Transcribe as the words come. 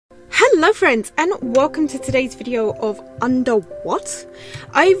Hello friends, and welcome to today's video of Under What?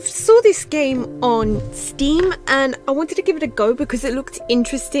 I saw this game on Steam and I wanted to give it a go because it looked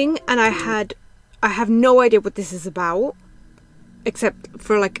interesting, and I have no idea what this is about, except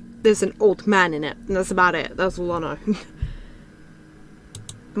for like there's an old man in it and that's about it. That's all I know.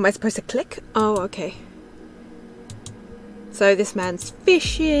 Am I supposed to click? Oh, okay. So this man's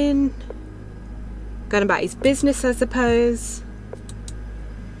fishing, going about his business, I suppose.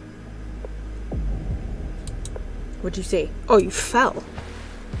 What'd you see? Oh, you fell.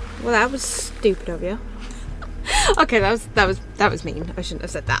 Well, that was stupid of you. Okay, that was mean. I shouldn't have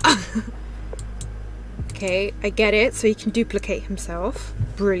said that. Okay, I get it. So he can duplicate himself.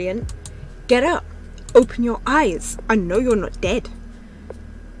 Brilliant. Get up. Open your eyes. I know you're not dead.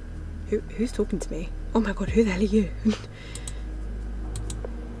 Who's talking to me? Oh my god, who the hell are you?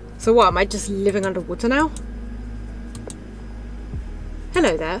 So what, am I just living underwater now?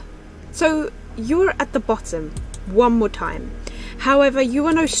 Hello there. So you're at the bottom. One more time. However, you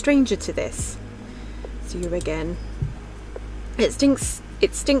are no stranger to this. See you again. It stinks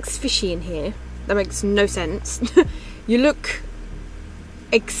fishy in here. That makes no sense. You look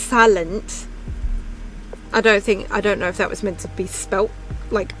excellent. I don't know if that was meant to be spelt,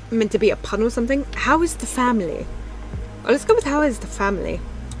 like meant to be a pun or something. How is the family? Oh, let's go with how is the family.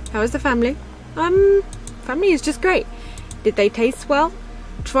 How is the family? Family is just great. Did they taste well?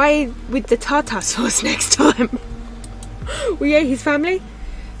 Try with the tartar sauce next time. We ate his family.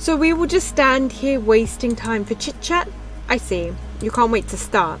 So we will just stand here wasting time for chit chat. I see. You can't wait to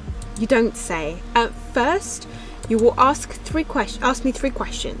start. You don't say. At first, you will ask me three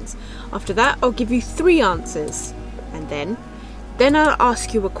questions. After that, I'll give you 3 answers. And then I'll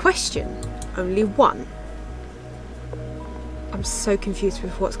ask you a question. Only one. I'm so confused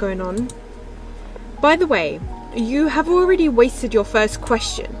with what's going on. By the way, you have already wasted your first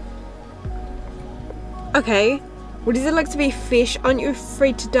question. Okay. What is it like to be a fish? Aren't you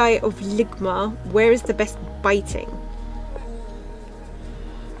afraid to die of ligma? Where is the best biting?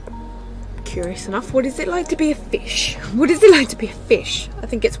 Curious enough, what is it like to be a fish? What is it like to be a fish? I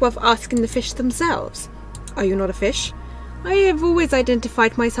think it's worth asking the fish themselves. Are you not a fish? I have always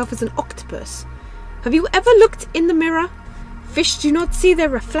identified myself as an octopus. Have you ever looked in the mirror? Fish do not see their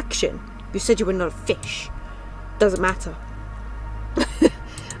reflection. You said you were not a fish. Doesn't matter.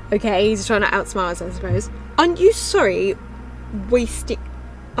 Okay, he's trying to outsmart us, I suppose. Aren't you sorry wasting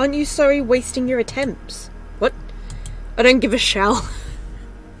your attempts? What? I don't give a shell.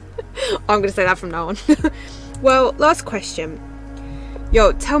 I'm gonna say that from now on. Well, last question.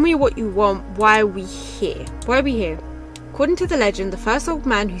 Yo, tell me what you want. Why are we here? Why are we here? According to the legend, the first old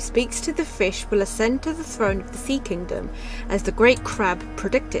man who speaks to the fish will ascend to the throne of the Sea Kingdom, as the great crab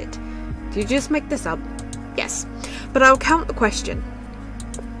predicted. Did you just make this up? Yes. But I'll count the question.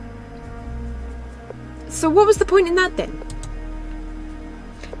 So what was the point in that then?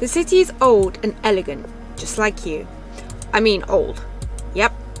 The city is old and elegant, just like you. I mean old.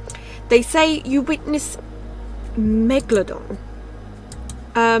 Yep. They say you witness Megalodon.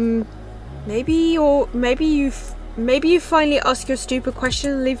 Maybe you finally ask your stupid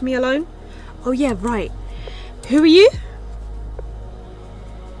question and leave me alone? Oh yeah, right. Who are you?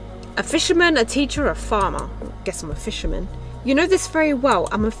 A fisherman, a teacher, a farmer. I guess I'm a fisherman. You know this very well.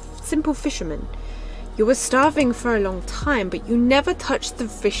 I'm a simple fisherman. You were starving for a long time, but you never touched the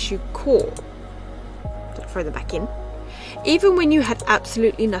fish you caught. Throw them back in. Even when you had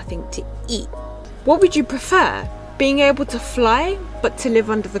absolutely nothing to eat. What would you prefer? Being able to fly, but to live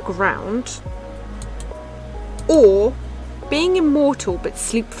under the ground? Or being immortal, but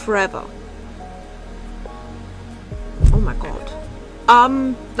sleep forever? Oh my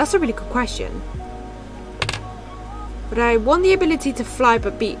god. That's a really good question. But I want the ability to fly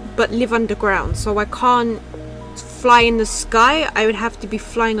but live underground, so I can't fly in the sky. I would have to be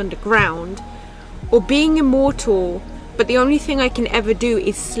flying underground. Or being immortal, but the only thing I can ever do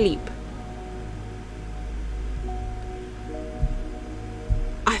is sleep.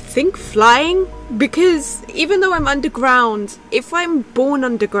 I think flying, because even though I'm underground, if I'm born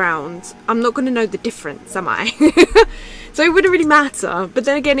underground, I'm not going to know the difference, am I? So it wouldn't really matter. But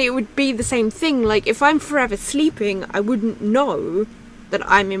then again, it would be the same thing. Like, if I'm forever sleeping, I wouldn't know that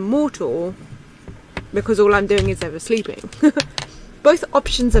I'm immortal because all I'm doing is ever sleeping. Both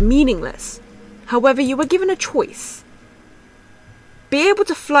options are meaningless. However, you were given a choice. Be able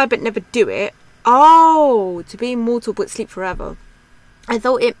to fly but never do it. Oh, to be immortal but sleep forever. I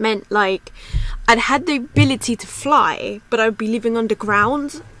thought it meant like I'd had the ability to fly, but I'd be living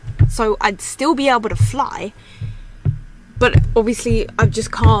underground, so I'd still be able to fly. But obviously I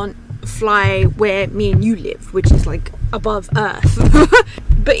just can't fly where me and you live, which is like above Earth.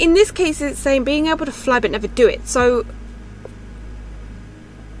 But in this case, it's saying being able to fly but never do it. So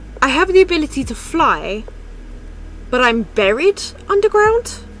I have the ability to fly, but I'm buried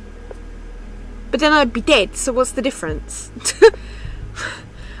underground? But then I'd be dead, so what's the difference?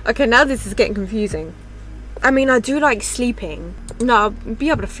 Okay, now this is getting confusing. I mean, I do like sleeping. No, I'll be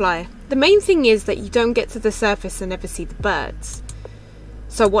able to fly. The main thing is that you don't get to the surface and never see the birds.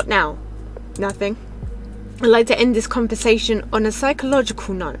 So what now? Nothing. I'd like to end this conversation on a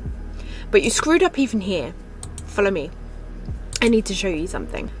psychological note. But you screwed up even here. Follow me. I need to show you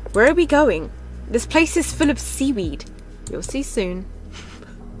something. Where are we going? This place is full of seaweed. You'll see soon.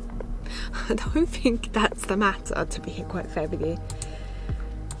 I don't think that's the matter, to be quite fair with you.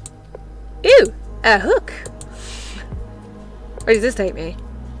 Ew! A hook! Where does this take me?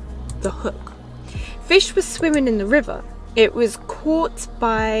 The hook. Fish was swimming in the river. It was caught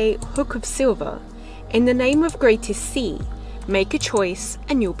by hook of silver. In the name of greatest sea, make a choice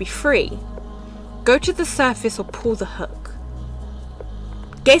and you'll be free. Go to the surface or pull the hook.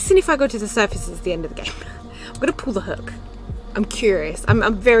 Guessing if I go to the surface is the end of the game. I'm gonna pull the hook. I'm curious. I'm a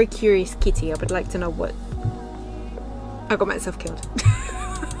very curious kitty. I would like to know what... I got myself killed.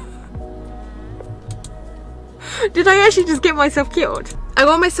 Did I actually just get myself killed? I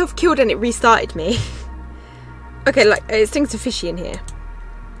got myself killed and it restarted me. Okay, like, it stinks of fishy in here.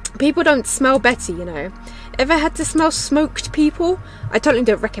 People don't smell better, you know. Ever had to smell smoked people? I totally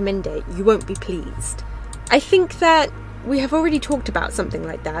don't recommend it. You won't be pleased. I think that we have already talked about something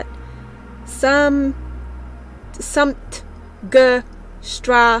like that.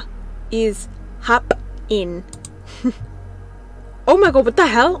 Stra is hap in. Oh my god, what the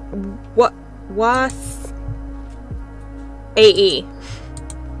hell? What was AE?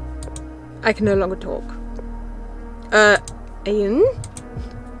 I can no longer talk. In?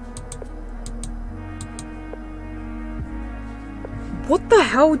 What the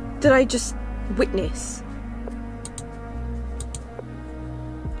hell did I just witness?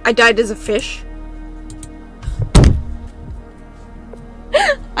 I died as a fish.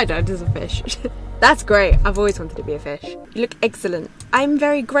 I died as a fish. That's great. I've always wanted to be a fish. You look excellent. I'm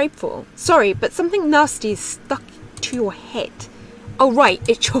very grateful. Sorry, but something nasty is stuck to your head. Oh right,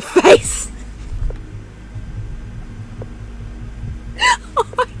 it's your face. Oh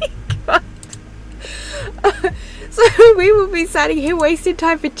my god. So we will be standing here wasting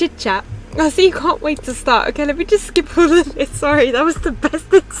time for chit chat. I see you can't wait to start. Okay, let me just skip all of this. Sorry, that was the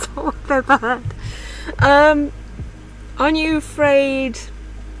best insult I've ever heard. Aren't you afraid...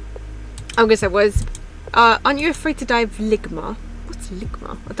 I'm gonna say aren't you afraid to die of ligma? What's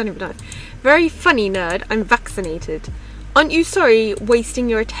ligma? I don't even know. Very funny, nerd. I'm vaccinated. Aren't you sorry wasting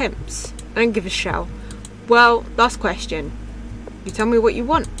your attempts? I don't give a shell. Well, last question. You tell me what you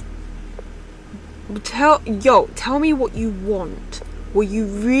want. Tell me what you want. What you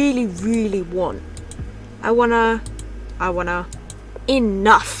really, really want. I wanna...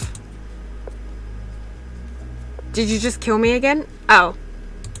 Enough. Did you just kill me again? Oh.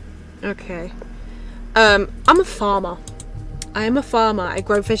 Okay. I'm a farmer. I am a farmer. I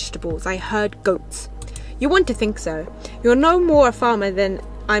grow vegetables. I herd goats. You want to think so. You're no more a farmer than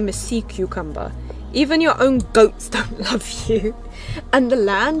I'm a sea cucumber. Even your own goats don't love you. And the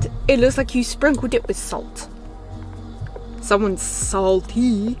land, it looks like you sprinkled it with salt. Someone's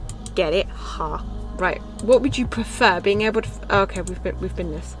salty. Get it? Ha. Right. What would you prefer? Being able to... okay, we've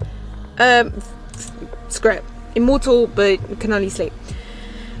been this. Scrap. Immortal, but can only sleep.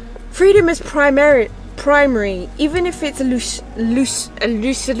 Freedom is primary, even if it's loose.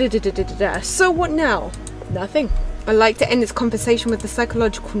 So what now? Nothing. I'd like to end this conversation with a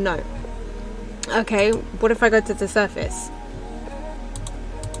psychological note. Okay, what if I go to the surface?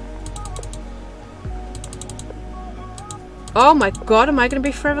 Oh my god, am I going to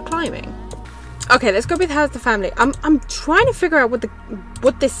be forever climbing? Okay, let's go with how's the family. I'm trying to figure out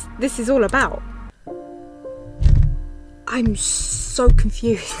what this is all about. I'm so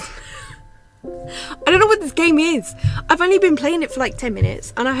confused. I don't know what this game is. I've only been playing it for like 10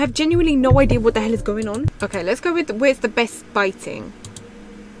 minutes and I have genuinely no idea what the hell is going on. Okay, let's go with where's the best biting.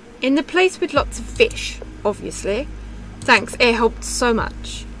 In the place with lots of fish, obviously. Thanks, it helped so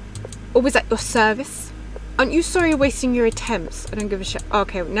much. Always at your service. Aren't you sorry wasting your attempts? I don't give a shit.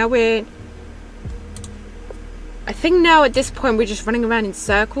 Okay, now we're... I think now at this point we're just running around in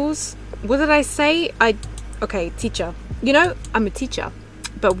circles. What did I say? Okay, teacher. You know, I'm a teacher.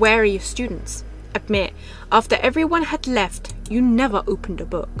 But where are your students? Admit, after everyone had left, you never opened a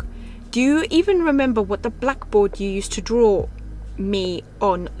book. Do you even remember what the blackboard you used to draw me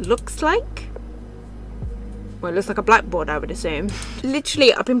on looks like? Well, it looks like a blackboard, I would assume.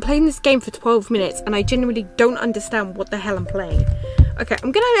 Literally, I've been playing this game for 12 minutes and I genuinely don't understand what the hell I'm playing. Okay,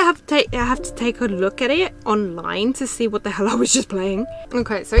 I'm gonna have to take a look at it online to see what the hell I was just playing.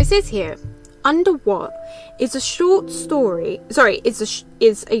 Okay, so it says here, Under What is a short story. Sorry, is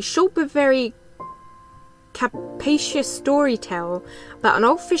a short but very capacious story tale about an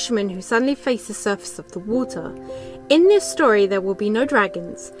old fisherman who suddenly faced the surface of the water. In this story, there will be no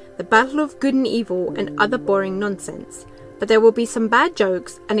dragons, the battle of good and evil, and other boring nonsense. But there will be some bad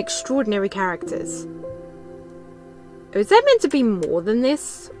jokes and extraordinary characters. Is there meant to be more than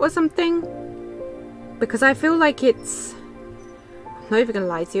this or something? Because I feel like it's... I'm not even gonna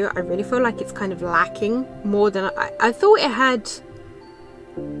lie to you, I really feel like it's kind of lacking more than I thought it had.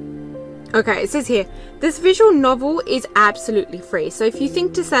 Okay, it says here, this visual novel is absolutely free, so if you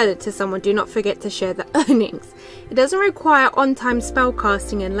think to sell it to someone, do not forget to share the earnings. It doesn't require on-time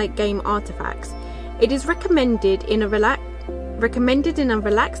spellcasting and late game artifacts. It is recommended in a relaxed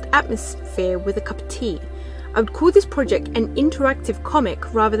atmosphere with a cup of tea. I would call this project an interactive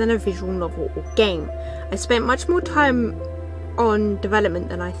comic rather than a visual novel or game. I spent much more time on development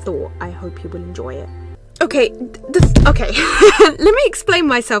than I thought. I hope you will enjoy it. Okay, okay. Let me explain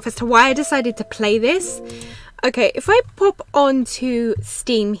myself as to why I decided to play this. Okay, if I pop onto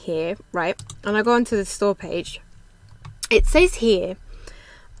Steam here, right, and I go onto the store page, it says here,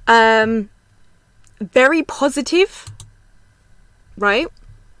 very positive, right?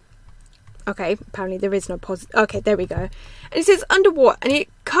 Okay, apparently there is no positive. Okay, there we go. And it says Under What, and it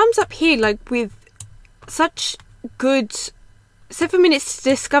comes up here like with such good 7 minutes to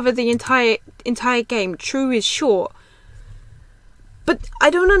discover the entire game. True is short, but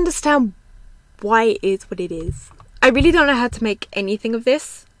I don't understand why it is what it is. I really don't know how to make anything of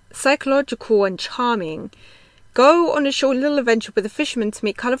this. Psychological and charming. Go on a short little adventure with a fisherman to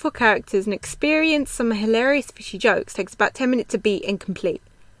meet colourful characters and experience some hilarious fishy jokes. Takes about 10 minutes to beat and complete.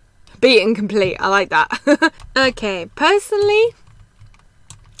 Beat and complete. I like that. Okay, personally,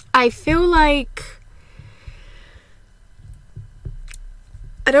 I feel like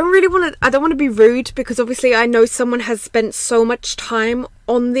I don't want to be rude, because obviously I know someone has spent so much time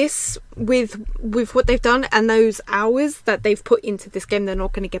on this with what they've done, and those hours that they've put into this game they're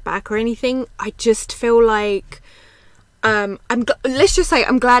not going to get back or anything. I just feel like let's just say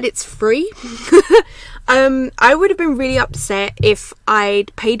I'm glad it's free. I would have been really upset if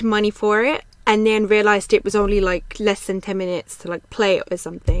I'd paid money for it and then realized it was only like less than 10 minutes to like play it or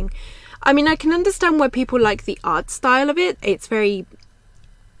something. I mean, I can understand why people like the art style of it. It's very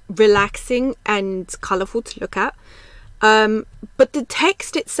relaxing and colourful to look at, but the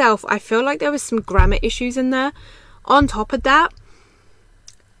text itself, I feel like there was some grammar issues in there. On top of that,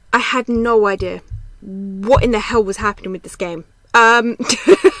 I had no idea what in the hell was happening with this game. I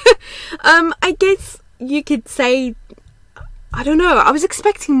guess you could say, I don't know, I was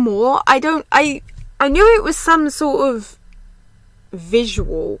expecting more. I knew it was some sort of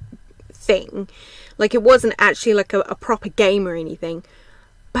visual thing, like it wasn't actually like a proper game or anything.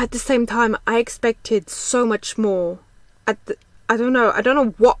 But at the same time, I expected so much more. I don't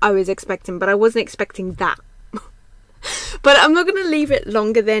know what I was expecting, but I wasn't expecting that. But I'm not going to leave it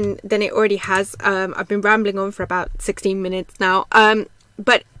longer than it already has. I've been rambling on for about 16 minutes now.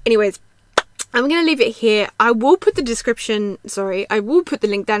 But anyways, I'm going to leave it here. I will put the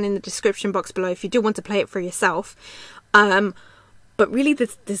link down in the description box below if you do want to play it for yourself. But really,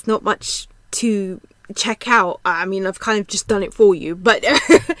 there's not much to check out. I mean, I've kind of just done it for you, but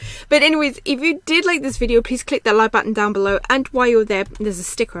but anyways, if you did like this video, please click that like button down below, and while you're there, there's a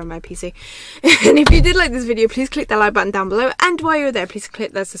sticker on my PC. And if you did like this video, please click that like button down below, and while you're there, please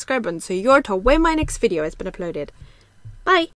click that subscribe button so you're told when my next video has been uploaded. Bye.